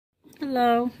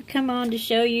Hello, I come on to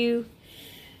show you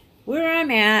where I'm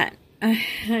at.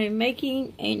 I'm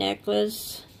making a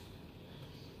necklace.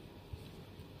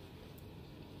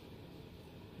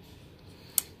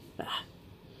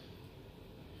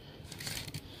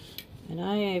 And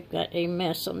I have got a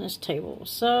mess on this table,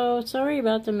 so sorry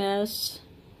about the mess.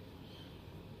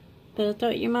 But I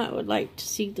thought you might would like to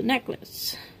see the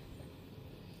necklace.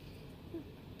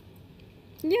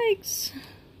 Yikes.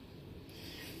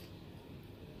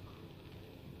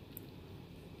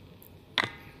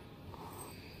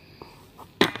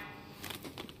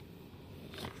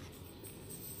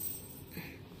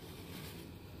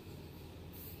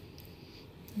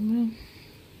 Well,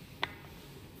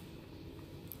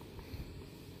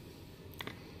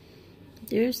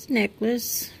 there's the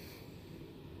necklace.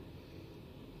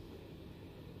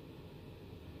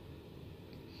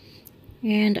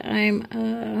 And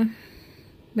I'm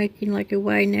making like a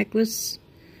wide necklace.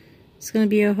 It's going to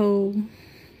be a whole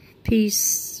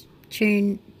piece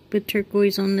chain with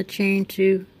turquoise on the chain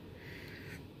too.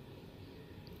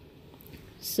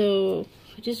 So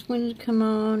I just wanted to come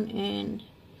on and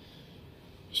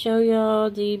show y'all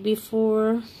the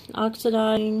before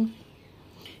oxidizing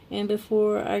and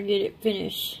before I get it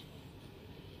finished,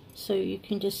 so you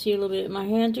can just see a little bit. My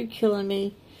hands are killing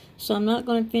me, so I'm not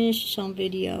going to finish this on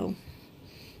video,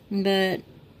 but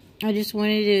I just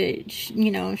wanted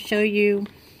to show you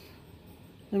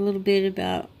a little bit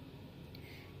about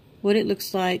what it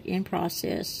looks like in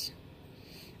process.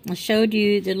 I showed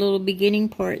you the little beginning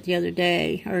part the other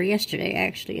day, or yesterday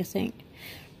actually, I think.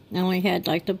 I only had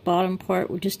like the bottom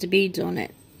part with just the beads on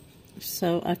it.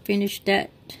 So I finished that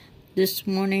this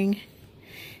morning,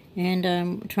 and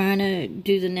I'm trying to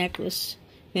do the necklace,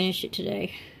 finish it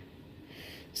today.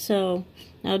 So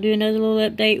I'll do another little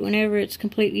update whenever it's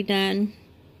completely done.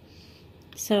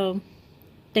 So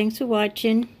thanks for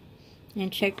watching,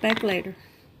 and check back later.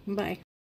 Bye.